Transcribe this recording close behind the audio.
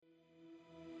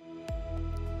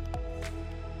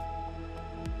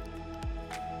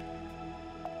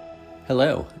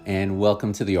Hello, and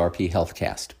welcome to the RP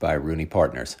Healthcast by Rooney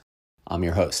Partners. I'm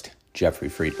your host, Jeffrey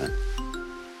Friedman.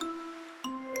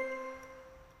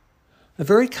 A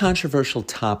very controversial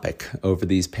topic over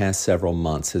these past several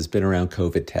months has been around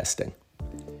COVID testing.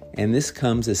 And this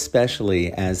comes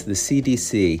especially as the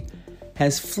CDC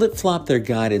has flip-flopped their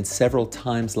guidance several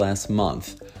times last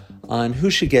month on who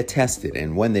should get tested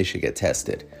and when they should get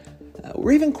tested.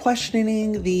 We're even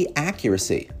questioning the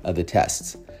accuracy of the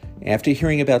tests after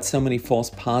hearing about so many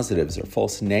false positives or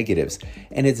false negatives,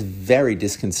 and it's very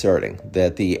disconcerting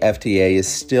that the FDA is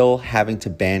still having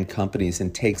to ban companies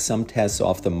and take some tests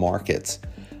off the markets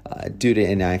due to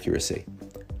inaccuracy.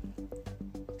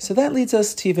 So that leads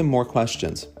us to even more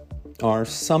questions. Are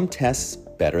some tests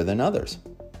better than others?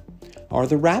 Are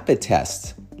the rapid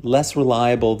tests less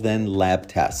reliable than lab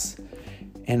tests?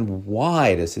 And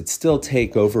why does it still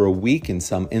take over a week in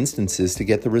some instances to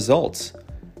get the results?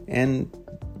 And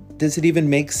does it even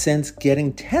make sense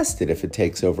getting tested if it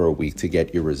takes over a week to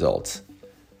get your results?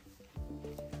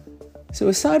 So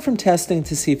aside from testing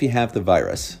to see if you have the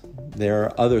virus, there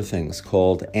are other things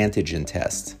called antigen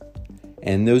tests.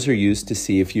 And those are used to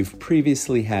see if you've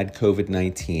previously had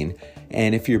COVID-19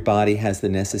 and if your body has the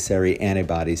necessary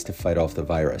antibodies to fight off the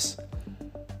virus.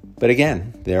 But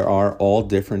again, there are all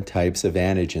different types of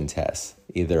antigen tests,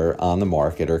 either on the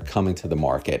market or coming to the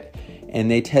market,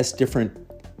 and they test different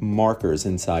markers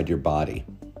inside your body.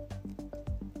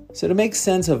 So to make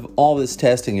sense of all this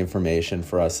testing information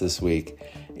for us this week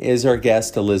is our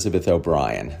guest, Elizabeth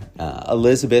O'Brien.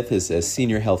 Elizabeth is a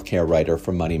senior healthcare writer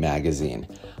for Money Magazine.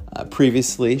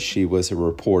 Previously, she was a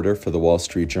reporter for the Wall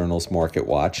Street Journal's Market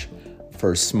Watch,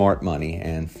 for Smart Money,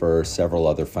 and for several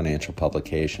other financial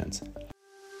publications.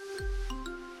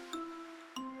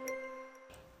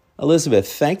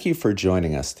 Elizabeth, thank you for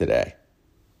joining us today.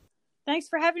 Thanks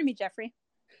for having me, Jeffrey.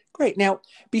 Great. Now,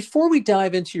 before we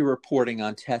dive into your reporting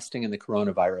on testing and the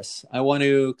coronavirus, I want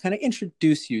to kind of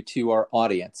introduce you to our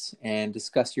audience and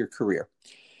discuss your career.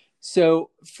 So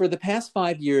for the past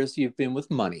 5 years, you've been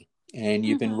with Money, and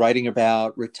you've been writing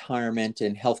about retirement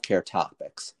and healthcare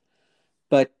topics.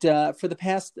 But for the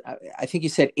past, I think you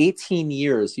said 18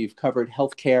 years, you've covered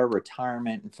healthcare,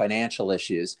 retirement, and financial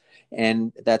issues.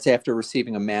 And that's after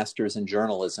receiving a master's in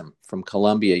journalism from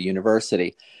Columbia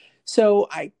University. So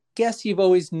I guess you've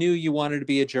always knew you wanted to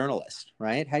be a journalist,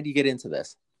 right? How did you get into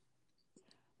this?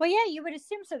 Well, yeah, you would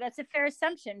assume so. That's a fair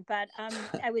assumption. But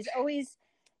I was always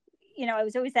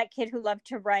that kid who loved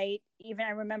to write. Even I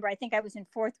remember, I think I was in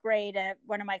fourth grade.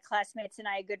 One of my classmates and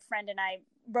I, a good friend, and I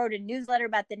wrote a newsletter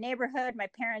about the neighborhood. My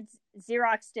parents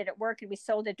Xeroxed it at work, and we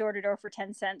sold it door to door for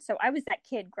 10 cents. So I was that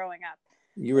kid growing up.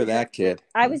 You were that kid.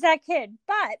 I was that kid.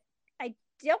 But I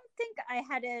don't think I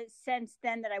had a sense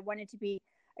then that I wanted to be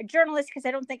a journalist, because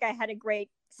I don't think I had a great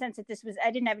sense that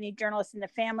I didn't have any journalists in the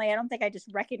family. I don't think I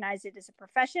just recognized it as a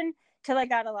profession till I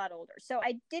got a lot older. So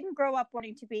I didn't grow up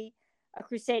wanting to be a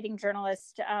crusading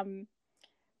journalist.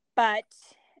 But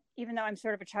even though I'm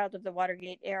sort of a child of the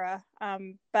Watergate era,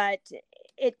 but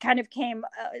it kind of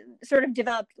sort of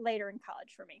developed later in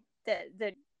college for me,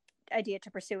 the idea to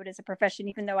pursue it as a profession,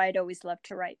 even though I'd always loved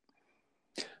to write.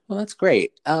 Well, that's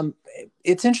great.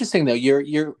 It's interesting though.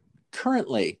 You're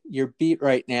currently, your beat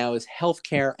right now is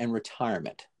healthcare and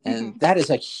retirement. And that is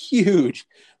a huge,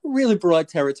 really broad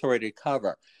territory to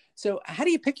cover. So how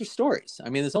do you pick your stories? I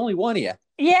mean, there's only one of you.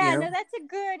 Yeah, no, that's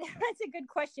a good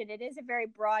question. It is a very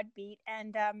broad beat.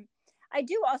 And I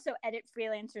do also edit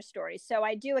freelancer stories. So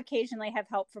I do occasionally have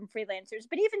help from freelancers.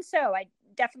 But even so, I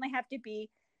definitely have to be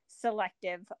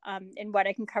selective in what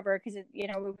I can cover because,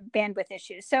 bandwidth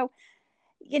issues. So,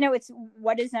 it's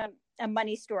what is a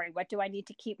money story? What do I need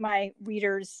to keep my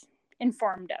readers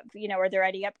informed of? Are there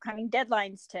any upcoming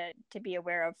deadlines to be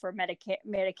aware of for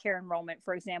Medicare enrollment,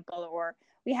 for example? Or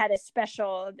we had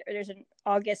there's an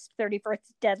August 31st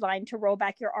deadline to roll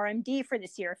back your RMD for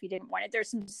this year if you didn't want it. There's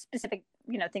some specific,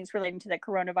 things relating to the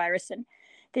coronavirus and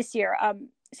this year.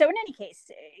 So in any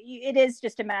case, it is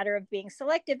just a matter of being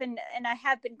selective. And I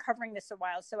have been covering this a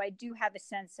while, so I do have a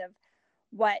sense of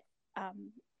what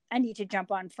I need to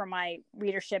jump on for my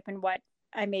readership and what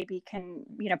I maybe can,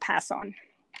 pass on.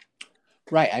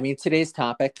 Right. I mean, today's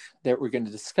topic that we're going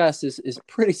to discuss is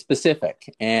pretty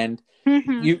specific. And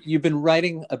you've been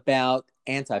writing about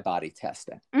antibody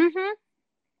testing.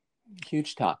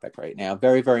 Huge topic right now.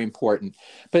 Very, very important.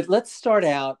 But let's start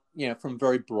out, from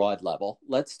very broad level.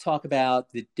 Let's talk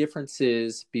about the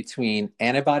differences between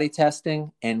antibody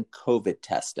testing and COVID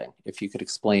testing, if you could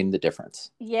explain the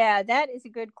difference. Yeah, that is a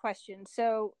good question.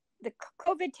 So the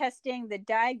COVID testing, the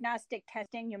diagnostic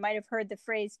testing, you might have heard the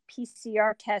phrase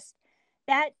PCR test,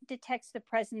 that detects the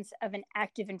presence of an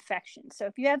active infection. So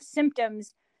if you have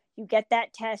symptoms, You get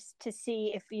that test to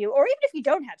see if you, or even if you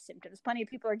don't have symptoms, plenty of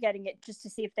people are getting it just to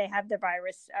see if they have the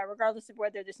virus, regardless of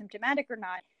whether they're symptomatic or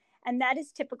not. And that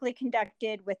is typically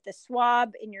conducted with the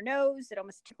swab in your nose. It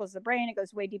almost tickles the brain. It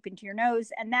goes way deep into your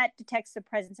nose. And that detects the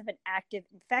presence of an active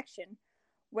infection.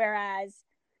 Whereas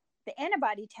the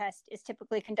antibody test is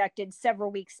typically conducted several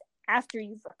weeks after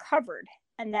you've recovered.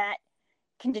 And that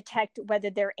can detect whether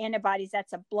there are antibodies.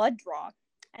 That's a blood draw.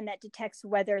 And that detects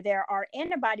whether there are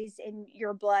antibodies in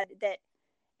your blood that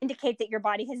indicate that your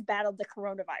body has battled the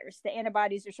coronavirus. The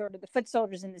antibodies are sort of the foot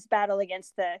soldiers in this battle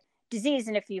against the disease.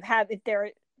 And if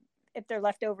they're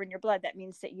left over in your blood, that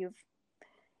means that you've,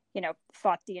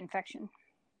 fought the infection.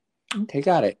 Okay,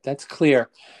 got it. That's clear.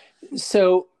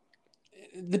 So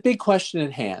the big question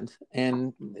at hand,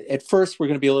 and at first we're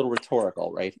going to be a little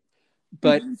rhetorical, right?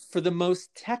 But for the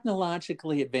most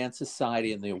technologically advanced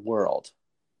society in the world,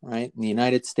 right, in the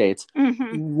United States,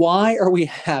 why are we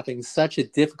having such a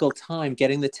difficult time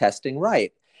getting the testing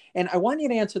right? And I want you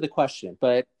to answer the question,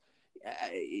 but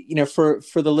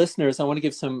for the listeners, I want to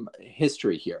give some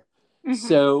history here.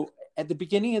 So at the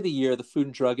beginning of the year, the Food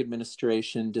and Drug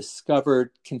Administration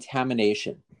discovered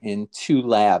contamination in 2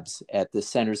 labs at the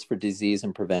Centers for Disease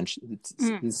and Prevention,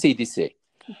 the CDC,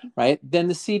 right? Then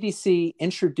the CDC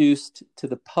introduced to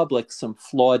the public some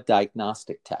flawed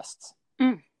diagnostic tests.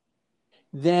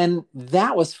 Then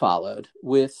that was followed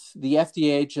with the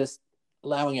FDA just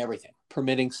allowing everything,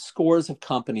 permitting scores of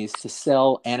companies to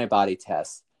sell antibody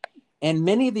tests. And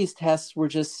many of these tests were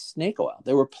just snake oil.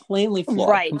 They were plainly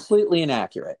flawed, completely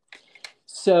inaccurate.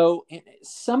 So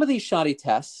some of these shoddy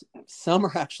tests, some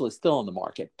are actually still on the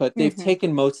market, but they've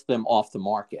taken most of them off the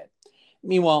market.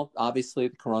 Meanwhile, obviously,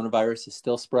 the coronavirus is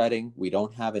still spreading. We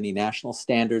don't have any national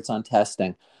standards on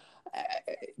testing.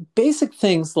 Basic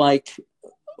things like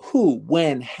who,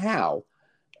 when, how,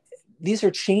 these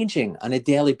are changing on a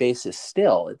daily basis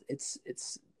still.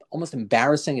 It's almost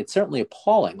embarrassing. It's certainly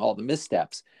appalling, all the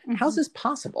missteps. How's this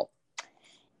possible?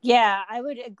 Yeah, I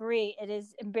would agree. It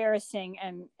is embarrassing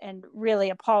and really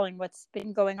appalling what's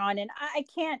been going on. And I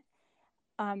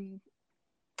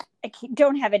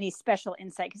don't have any special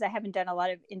insight because I haven't done a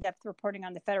lot of in-depth reporting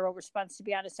on the federal response. To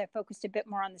be honest, I focused a bit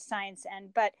more on the science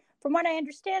end. But from what I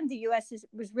understand, the U.S.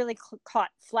 was really caught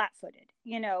flat-footed.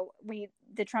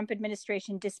 The Trump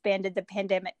administration disbanded the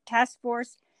pandemic task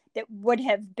force that would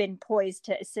have been poised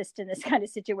to assist in this kind of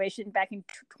situation back in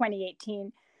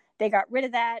 2018. They got rid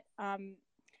of that.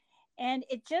 And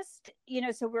it just,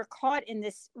 so we're caught in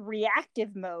this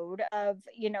reactive mode of,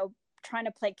 trying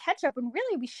to play catch up when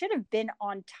really we should have been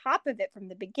on top of it from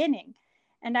the beginning.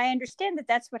 And I understand that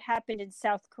that's what happened in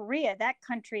South Korea. That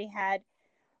country had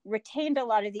retained a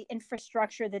lot of the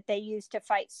infrastructure that they used to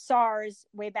fight SARS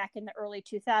way back in the early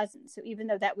 2000s. So even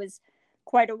though that was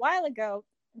quite a while ago,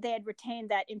 they had retained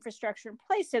that infrastructure in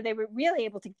place. So they were really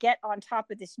able to get on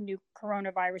top of this new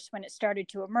coronavirus when it started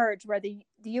to emerge, where the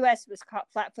US was caught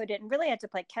flat-footed and really had to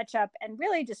play catch up and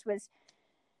really just was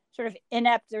sort of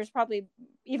inept. There's probably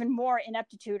even more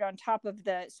ineptitude on top of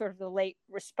the sort of the late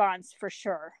response for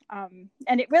sure. And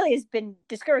it really has been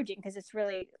discouraging because it's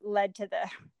really led to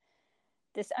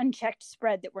this unchecked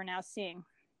spread that we're now seeing.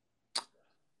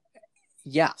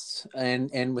 Yes.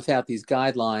 And without these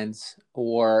guidelines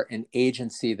or an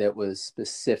agency that was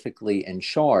specifically in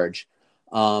charge,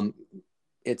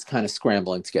 it's kind of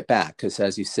scrambling to get back because,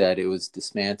 as you said, it was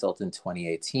dismantled in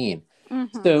 2018.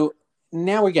 So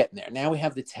now we're getting there. Now we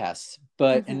have the tests.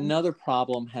 But another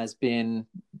problem has been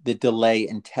the delay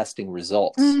in testing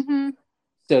results.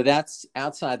 So that's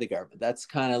outside the government. That's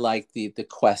kind of like the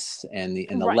Quest and the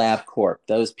LabCorp,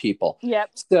 those people.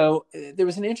 So there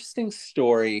was an interesting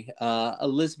story.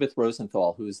 Elizabeth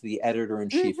Rosenthal, who's the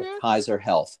editor-in-chief of Kaiser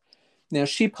Health. Now,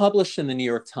 she published in the New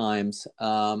York Times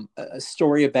a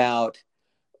story about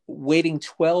waiting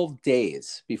 12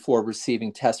 days before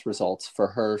receiving test results for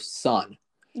her son.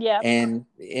 And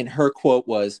in her quote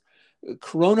was,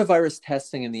 "Coronavirus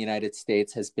testing in the United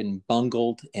States has been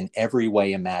bungled in every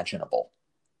way imaginable."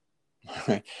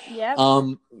 Right.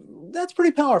 That's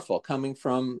pretty powerful coming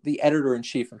from the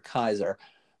editor-in-chief of Kaiser,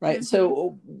 right?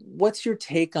 So what's your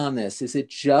take on this? Is it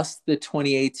just the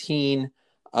 2018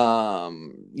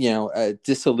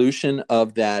 dissolution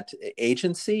of that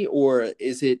agency, or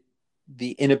is it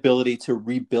the inability to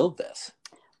rebuild this?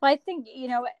 Well, I think,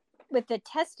 with the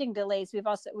testing delays,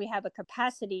 we have a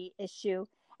capacity issue.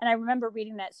 And I remember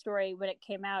reading that story when it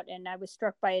came out, and I was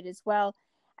struck by it as well.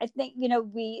 I think,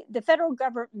 the federal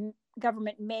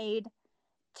government made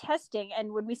testing,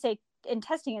 and when we say in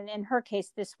testing, and in her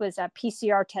case, this was a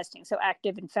PCR testing, so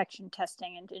active infection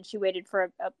testing, and she waited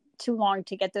for too long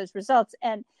to get those results.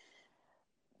 And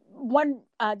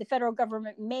the federal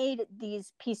government made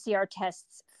these PCR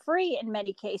tests free in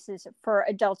many cases for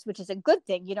adults, which is a good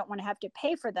thing. You don't want to have to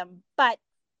pay for them, but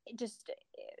just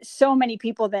so many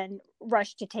people then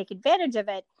rush to take advantage of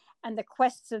it, and the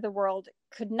Quests of the world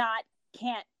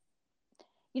can't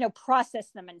process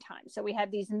them in time. So we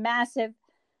have these massive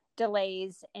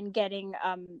delays in getting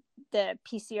the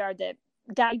PCR, the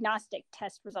diagnostic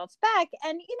test results back.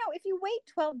 And if you wait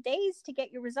 12 days to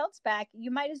get your results back,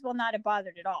 you might as well not have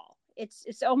bothered at all.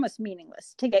 It's almost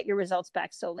meaningless to get your results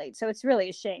back so late. So it's really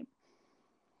a shame.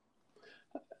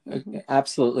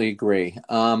 Absolutely agree.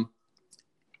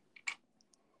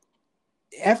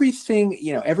 Everything,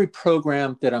 every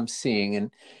program that I'm seeing,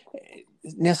 and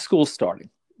now school's starting,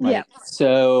 right? Yeah.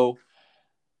 So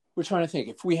we're trying to think,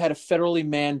 if we had a federally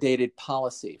mandated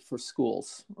policy for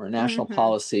schools or a national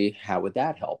policy, how would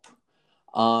that help?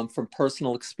 From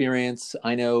personal experience,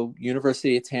 I know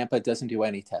University of Tampa doesn't do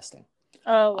any testing.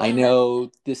 Oh, okay. I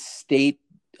know the state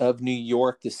of New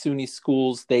York, the SUNY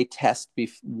schools, they test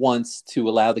once to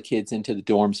allow the kids into the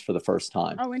dorms for the first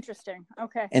time. Oh, interesting.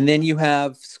 Okay. And then you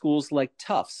have schools like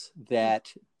Tufts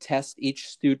that test each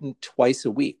student twice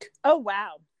a week. Oh,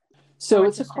 wow. So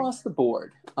it's across the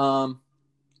board.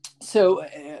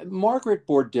 Margaret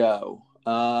Bordeaux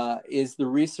is the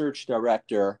research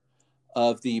director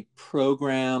of the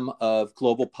program of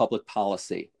global public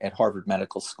policy at Harvard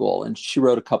Medical School. And she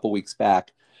wrote a couple weeks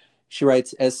back, she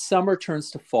writes, as summer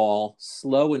turns to fall,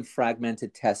 slow and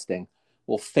fragmented testing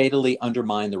will fatally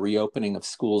undermine the reopening of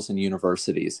schools and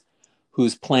universities,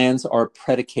 whose plans are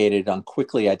predicated on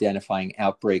quickly identifying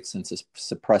outbreaks and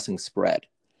suppressing spread.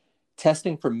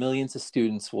 Testing for millions of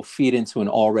students will feed into an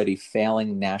already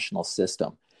failing national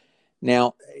system.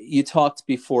 Now, you talked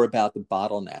before about the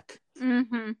bottleneck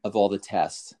of all the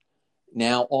tests.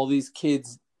 Now, all these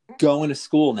kids going to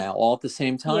school now, all at the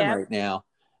same time right now.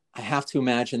 I have to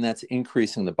imagine that's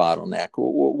increasing the bottleneck.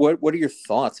 What are your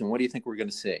thoughts, and what do you think we're going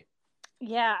to see?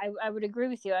 Yeah, I would agree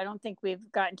with you. I don't think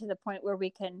we've gotten to the point where we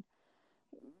can,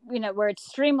 where it's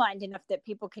streamlined enough that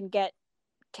people can get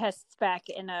tests back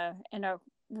in a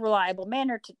reliable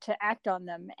manner to act on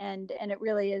them. And it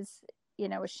really is,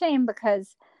 a shame,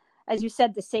 because, as you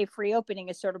said, the safe reopening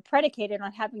is sort of predicated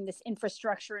on having this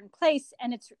infrastructure in place,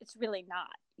 and it's really not.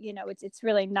 It's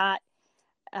really not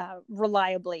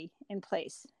reliably in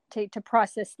place to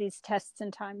process these tests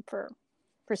in time for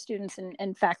students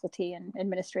and faculty and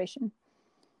administration.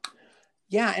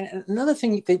 Yeah, and another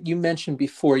thing that you mentioned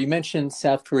before, you mentioned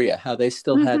South Korea, how they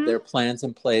still had their plans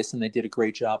in place and they did a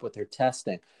great job with their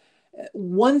testing.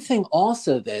 One thing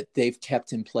also that they've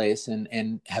kept in place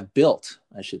and have built,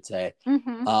 I should say,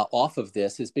 off of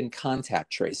this has been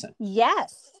contact tracing.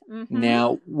 Yes.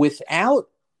 Now, without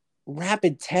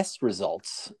rapid test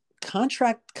results,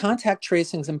 contact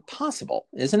tracing is impossible,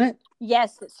 isn't it?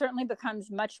 Yes, it certainly becomes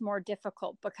much more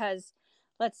difficult, because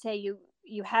let's say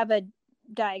you have a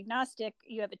diagnostic,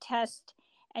 you have a test,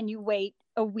 and you wait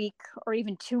a week or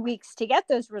even 2 weeks to get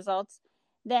those results.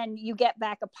 Then you get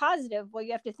back a positive. Well,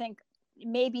 you have to think,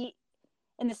 maybe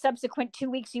in the subsequent 2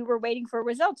 weeks you were waiting for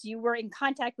results, you were in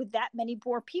contact with that many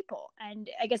more people. And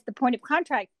I guess the point of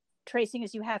contact tracing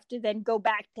is you have to then go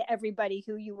back to everybody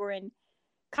who you were in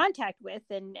contact with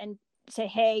and say,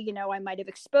 hey, I might have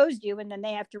exposed you. And then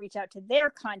they have to reach out to their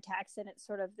contacts. And it's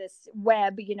sort of this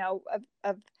web,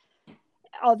 of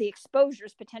all the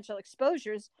potential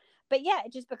exposures. But yeah,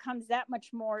 it just becomes that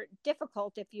much more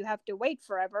difficult if you have to wait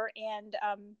forever and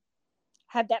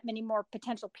have that many more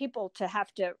potential people to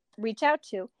have to reach out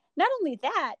to. Not only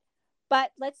that,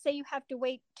 but let's say you have to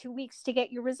wait 2 weeks to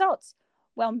get your results.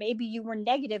 Well, maybe you were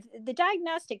negative. The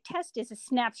diagnostic test is a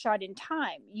snapshot in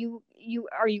time.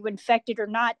 Are you infected or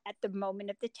not at the moment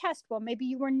of the test? Well, maybe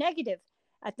you were negative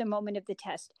at the moment of the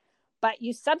test, but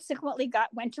you subsequently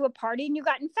went to a party and you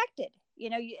got infected.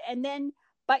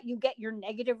 But you get your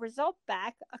negative result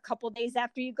back a couple of days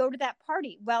after you go to that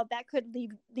party. Well, that could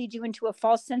lead you into a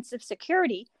false sense of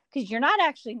security, because you're not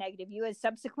actually negative. You have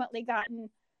subsequently gotten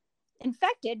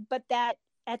infected, but that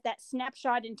at that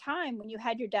snapshot in time when you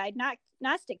had your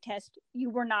diagnostic test, you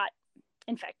were not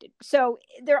infected. So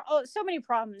there are so many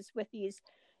problems with these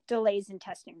delays in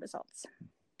testing results.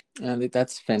 And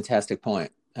that's a fantastic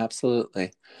point.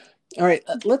 Absolutely. All right,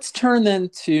 let's turn then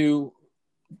to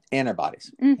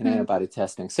antibodies and antibody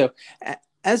testing. So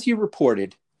as you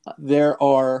reported, at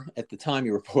the time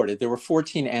you reported, there were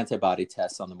 14 antibody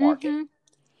tests on the market.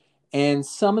 And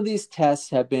some of these tests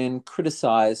have been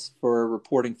criticized for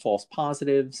reporting false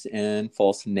positives and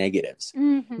false negatives.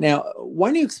 Now, why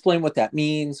don't you explain what that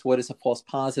means? What is a false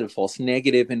positive, false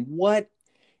negative, and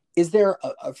is there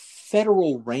a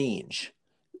federal range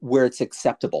where it's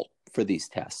acceptable for these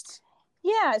tests?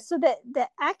 Yeah. So the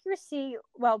accuracy,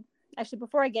 well, actually,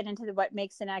 before I get into what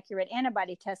makes an accurate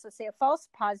antibody test, let's say a false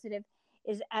positive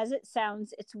is, as it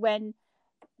sounds, it's when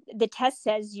the test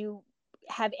says you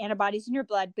have antibodies in your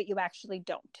blood, but you actually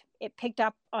don't. It picked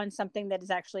up on something that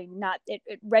is actually not, it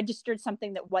registered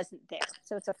something that wasn't there.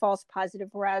 So it's a false positive,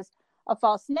 whereas a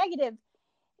false negative,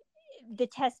 the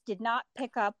test did not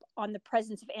pick up on the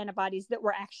presence of antibodies that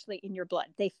were actually in your blood.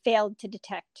 They failed to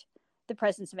detect the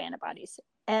presence of antibodies.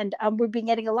 And we've been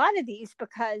getting a lot of these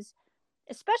because,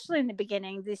 especially in the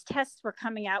beginning, these tests were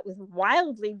coming out with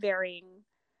wildly varying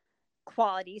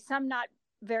quality, some not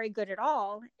very good at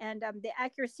all. And the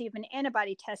accuracy of an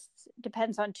antibody test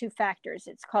depends on two factors.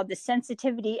 It's called the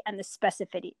sensitivity and the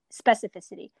specificity.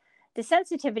 The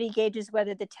sensitivity gauges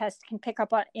whether the test can pick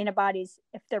up on antibodies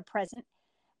if they're present.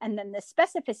 And then the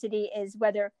specificity is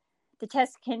whether the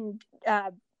test can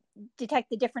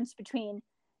detect the difference between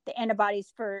the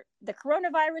antibodies for the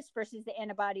coronavirus versus the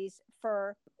antibodies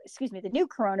for, the new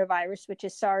coronavirus, which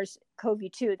is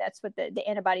SARS-CoV-2. That's what the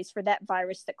antibodies for that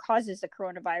virus that causes the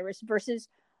coronavirus versus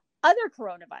other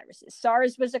coronaviruses.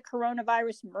 SARS was a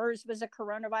coronavirus, MERS was a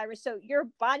coronavirus. So your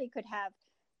body could have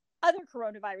other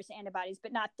coronavirus antibodies,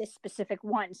 but not this specific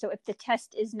one. So if the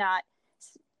test is not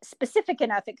specific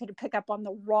enough, it could pick up on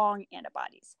the wrong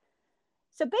antibodies.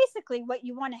 So basically what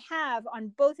you want to have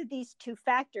on both of these two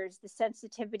factors, the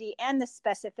sensitivity and the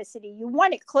specificity, you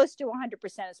want it close to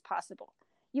 100% as possible.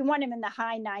 You want them in the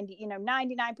high 90, 99%,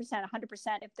 100%.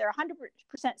 If they're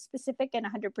 100% specific and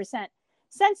 100%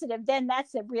 sensitive, then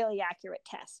that's a really accurate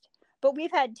test. But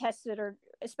we've had tests that are,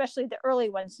 especially the early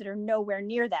ones, that are nowhere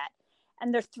near that.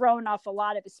 And they're throwing off a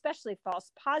lot of, especially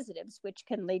false positives, which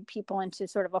can lead people into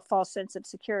sort of a false sense of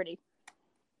security.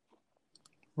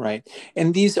 Right.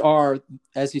 And these are,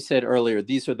 as you said earlier,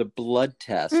 these are the blood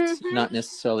tests, not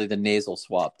necessarily the nasal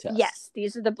swab tests. Yes,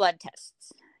 these are the blood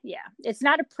tests. Yeah. It's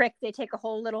not a prick. They take a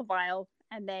whole little vial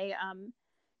and they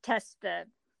test the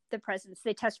presence.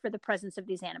 They test for the presence of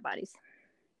these antibodies.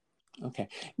 Okay.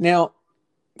 Now,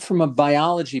 from a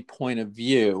biology point of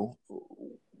view,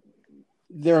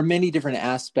 there are many different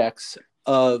aspects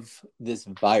of this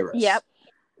virus. Yep.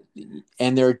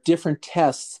 And there are different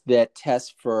tests that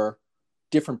test for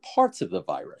different parts of the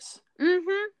virus.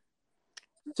 Mm-hmm.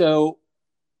 So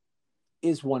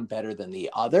is one better than the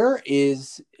other?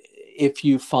 Is if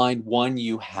you find one,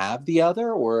 you have the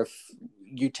other, or if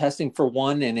you're testing for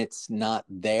one and it's not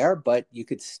there, but you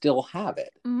could still have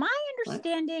it? My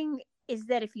understanding is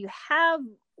that if you have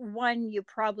one, you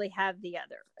probably have the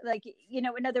other. Like,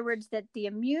 in other words, that the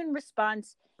immune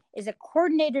response is a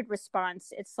coordinated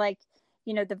response. It's like,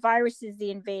 the virus is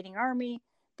the invading army.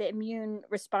 The immune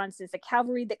response is the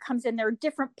cavalry that comes in. There are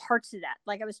different parts of that.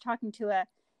 Like I was talking to a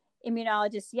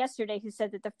immunologist yesterday who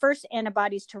said that the first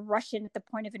antibodies to rush in at the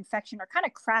point of infection are kind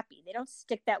of crappy. They don't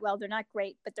stick that well. They're not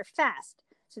great, but they're fast.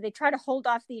 So they try to hold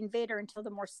off the invader until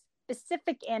the more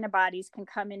specific antibodies can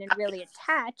come in and really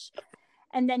attach.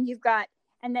 And then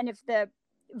if the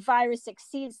virus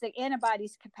exceeds the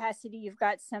antibodies capacity, you've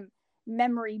got some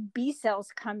memory B cells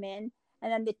come in,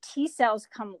 and then the T cells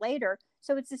come later.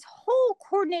 So it's this whole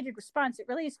coordinated response. It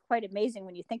really is quite amazing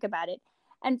when you think about it.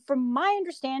 And from my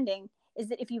understanding is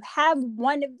that if you have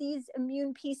one of these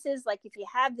immune pieces, like if you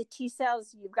have the T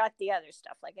cells, you've got the other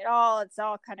stuff. Like it all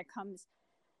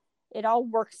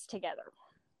works together.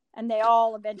 And they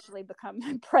all eventually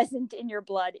become present in your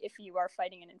blood if you are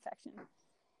fighting an infection.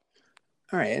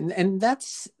 All right. And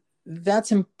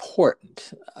that's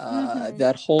important.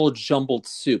 That whole jumbled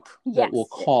soup that we'll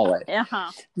call it.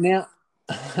 Uh-huh. Now,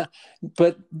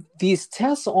 but these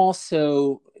tests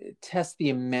also test the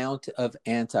amount of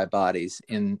antibodies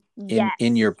in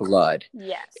your blood.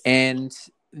 Yes. And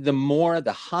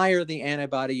the higher the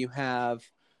antibody you have,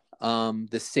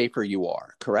 the safer you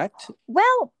are, correct?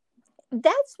 Well,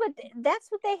 that's what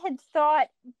they had thought,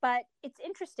 but it's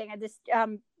interesting. This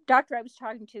doctor I was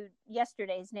talking to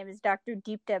yesterday, his name is Dr.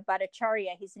 Deepta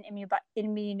Bhattacharya. He's an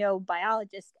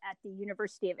immunobiologist at the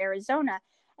University of Arizona.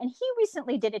 And he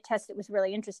recently did a test that was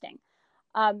really interesting.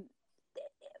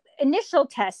 Initial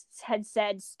tests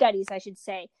studies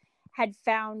had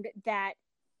found that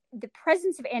the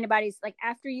presence of antibodies, like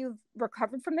after you've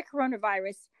recovered from the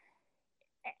coronavirus,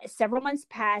 several months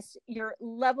pass, your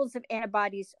levels of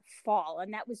antibodies fall.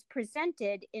 And that was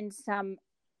presented in some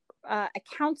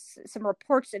accounts, some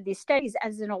reports of these studies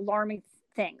as an alarming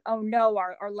thing. Oh no,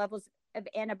 our levels of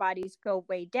antibodies go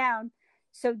way down.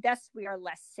 So thus we are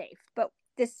less safe. But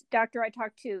this doctor I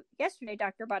talked to yesterday,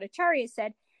 Dr. Bhattacharya,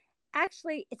 said,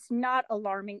 actually, it's not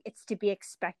alarming. It's to be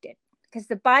expected because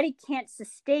the body can't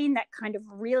sustain that kind of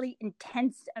really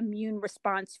intense immune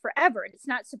response forever. It's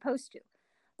not supposed to.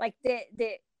 Like the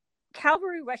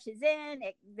cavalry rushes in,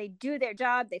 they do their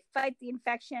job, they fight the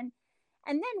infection.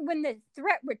 And then when the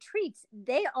threat retreats,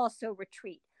 they also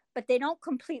retreat, but they don't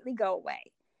completely go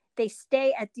away. They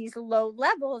stay at these low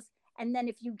levels. And then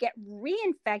if you get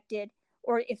reinfected,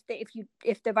 or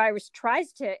if the virus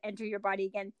tries to enter your body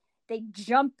again, they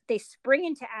spring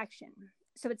into action.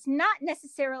 So it's not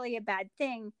necessarily a bad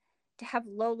thing to have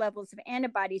low levels of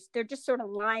antibodies. They're just sort of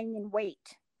lying in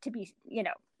wait to be,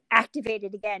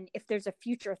 activated again if there's a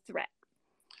future threat.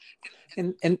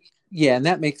 And yeah, and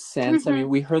that makes sense. I mean,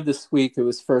 we heard this week, it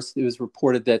was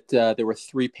reported that there were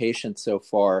 3 patients so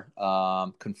far,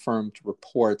 confirmed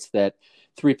reports that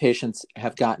 3 patients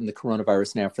have gotten the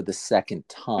coronavirus now for the second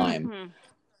time.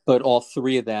 But all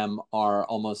 3 of them are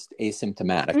almost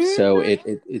asymptomatic. So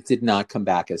it did not come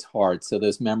back as hard. So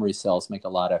those memory cells make a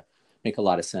lot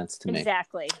of sense to me.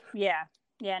 Exactly. Yeah.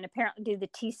 Yeah. And apparently the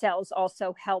T cells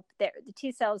also help there. The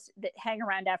T cells that hang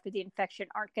around after the infection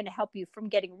aren't going to help you from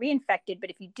getting reinfected. But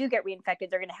if you do get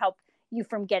reinfected, they're going to help you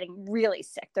from getting really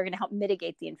sick. They're going to help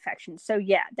mitigate the infection. So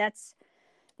yeah,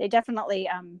 they definitely,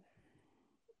 are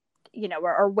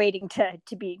waiting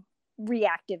to be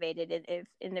reactivated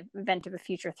in the event of a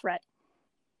future threat.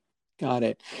 Got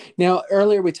it. Now,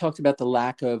 earlier we talked about the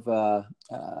lack of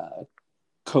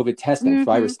COVID testing,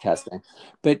 virus testing,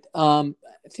 but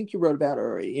I think you wrote about,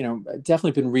 or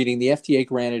definitely been reading, the FDA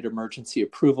granted emergency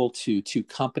approval to 2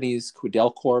 companies,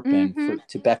 Quidel Corp and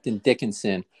to Becton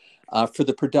Dickinson, for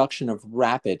the production of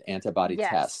rapid antibody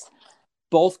tests.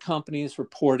 Both companies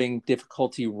reporting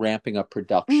difficulty ramping up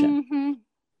production.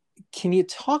 Can you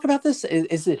talk about this?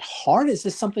 Is it hard? Is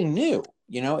this something new?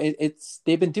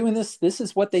 They've been doing this. This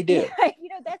is what they do.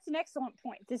 That's an excellent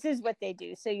point. This is what they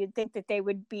do. So you'd think that they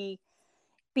would be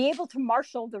able to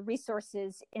marshal the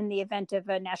resources in the event of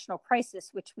a national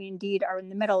crisis, which we indeed are in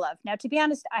the middle of. Now, to be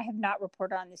honest, I have not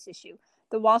reported on this issue.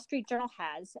 The Wall Street Journal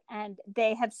has, and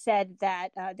they have said that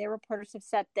their reporters have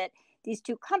said that these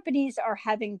 2 companies are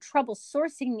having trouble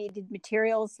sourcing needed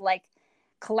materials like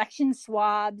collection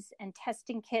swabs and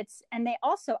testing kits. And they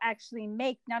also actually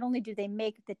not only do they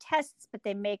make the tests, but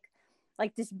they make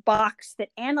like this box that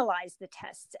analyze the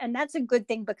tests. And that's a good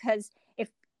thing, because if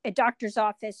a doctor's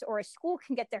office or a school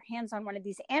can get their hands on one of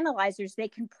these analyzers, they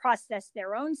can process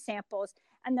their own samples,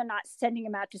 and they're not sending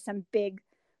them out to some big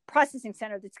processing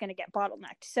center that's going to get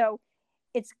bottlenecked. So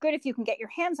it's good if you can get your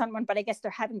hands on one, but I guess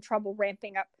they're having trouble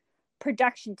ramping up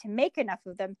production to make enough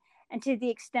of them. And to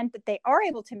the extent that they are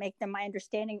able to make them, my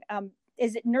understanding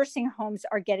is that nursing homes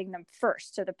are getting them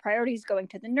first. So the priority is going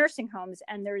to the nursing homes,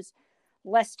 and there's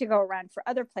less to go around for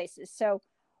other places. So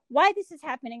why this is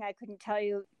happening, I couldn't tell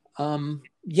you.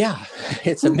 Yeah,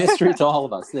 it's a mystery to all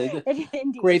of us.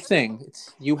 Great thing.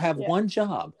 You have one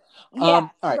job. All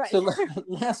right. Right. So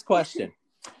last question.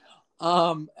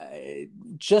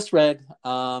 Just read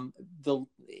the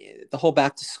whole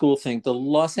back to school thing. The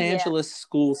Los Angeles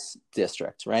school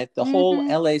district, right? The whole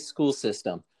LA school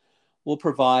system will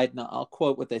provide, and I'll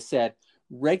quote what they said,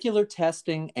 regular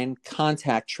testing and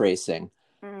contact tracing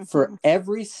for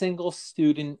every single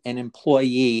student and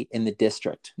employee in the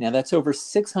district. Now, that's over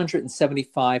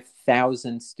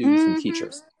 675,000 students and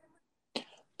teachers.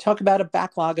 Talk about a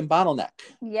backlog and bottleneck.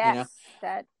 Yes.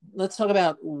 Let's talk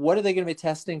about, what are they going to be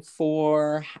testing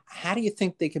for? How do you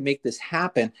think they can make this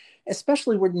happen,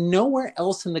 especially where nowhere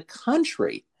else in the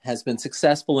country has been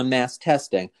successful in mass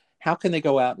testing? How can they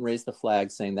go out and raise the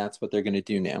flag saying that's what they're going to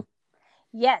do now?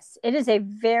 Yes, it is a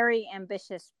very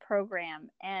ambitious program.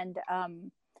 And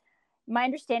my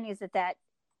understanding is that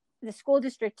the school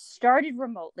district started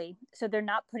remotely. So they're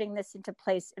not putting this into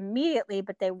place immediately,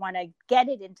 but they want to get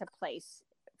it into place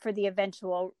for the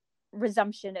eventual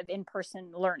resumption of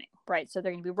in-person learning, right? So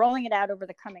they're going to be rolling it out over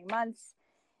the coming months.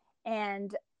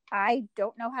 And I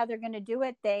don't know how they're going to do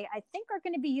it. I think, are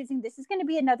going to be using, this is going to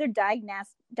be another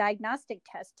diagnostic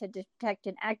test to detect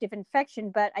an active infection.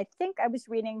 But I think I was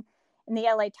reading in the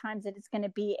LA Times that it's going to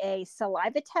be a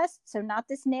saliva test. So not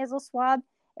this nasal swab.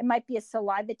 It might be a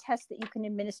saliva test that you can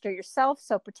administer yourself.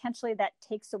 So potentially that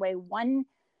takes away one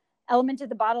element of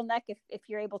the bottleneck. If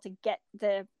you're able to get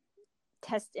the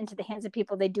test into the hands of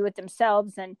people, they do it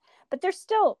themselves. But there's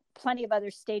still plenty of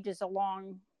other stages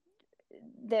along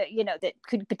that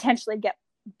could potentially get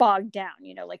bogged down.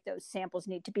 Like those samples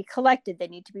need to be collected, they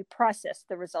need to be processed,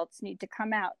 the results need to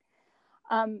come out.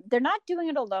 They're not doing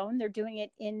it alone. They're doing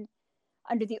it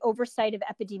under the oversight of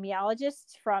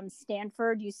epidemiologists from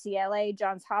Stanford, UCLA,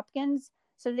 Johns Hopkins.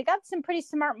 So they got some pretty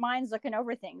smart minds looking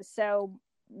over things. So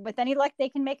with any luck, they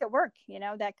can make it work.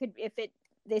 That could,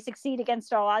 they succeed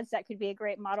against all odds, that could be a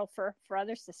great model for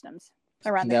other systems.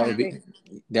 around the That would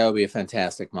country. be a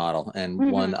fantastic model, and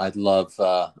Mm-hmm. one I'd love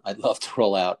to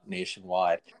roll out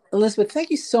nationwide. Elizabeth, thank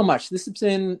you so much. This has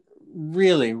been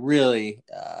really, really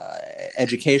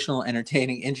educational,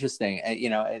 entertaining, interesting.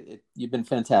 You've been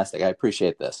fantastic. I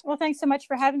appreciate this. Well, thanks so much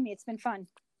for having me. It's been fun.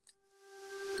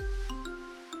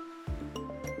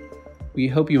 We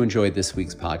hope you enjoyed this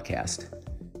week's podcast.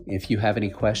 If you have any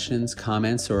questions,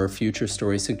 comments, or future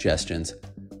story suggestions,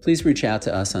 please reach out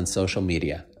to us on social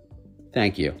media.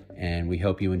 Thank you, and we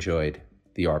hope you enjoyed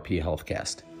the RP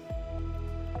Healthcast.